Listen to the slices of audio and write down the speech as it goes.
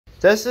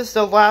This is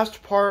the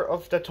last part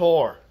of the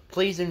tour.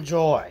 Please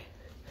enjoy.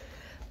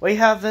 We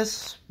have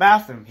this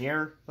bathroom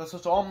here. This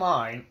is all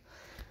mine.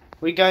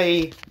 We got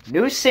a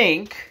new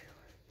sink.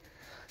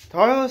 The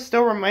toilet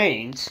still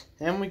remains.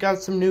 And we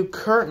got some new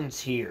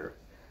curtains here.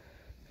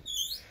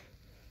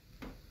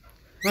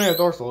 My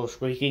door's a little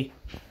squeaky.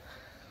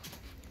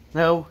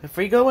 Now, if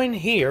we go in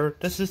here,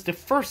 this is the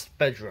first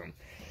bedroom.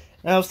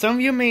 Now, some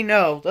of you may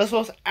know, this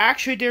was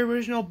actually the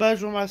original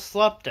bedroom I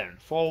slept in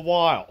for a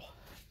while.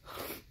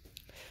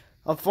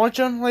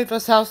 Unfortunately,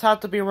 this house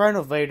had to be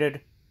renovated.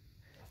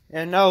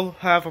 And now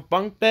I have a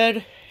bunk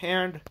bed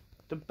and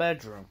the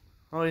bedroom.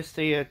 At least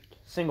the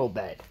single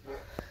bed.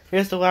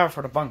 Here's the ladder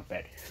for the bunk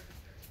bed.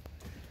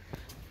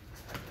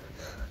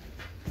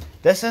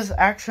 This is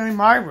actually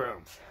my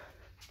room.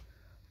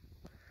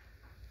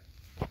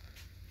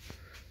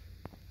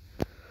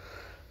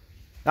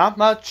 Not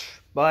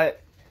much, but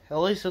at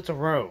least it's a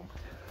room.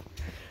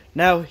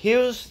 Now,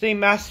 here's the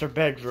master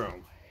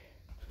bedroom.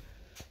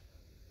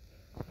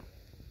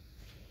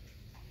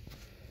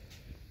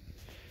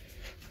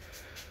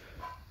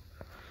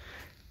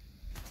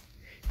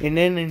 And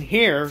then in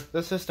here,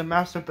 this is the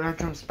master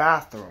bedroom's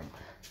bathroom.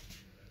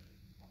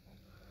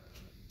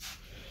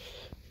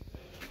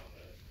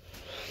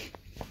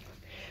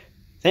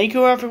 Thank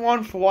you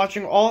everyone for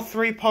watching all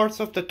 3 parts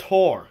of the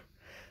tour.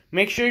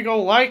 Make sure you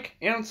go like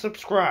and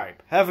subscribe.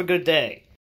 Have a good day.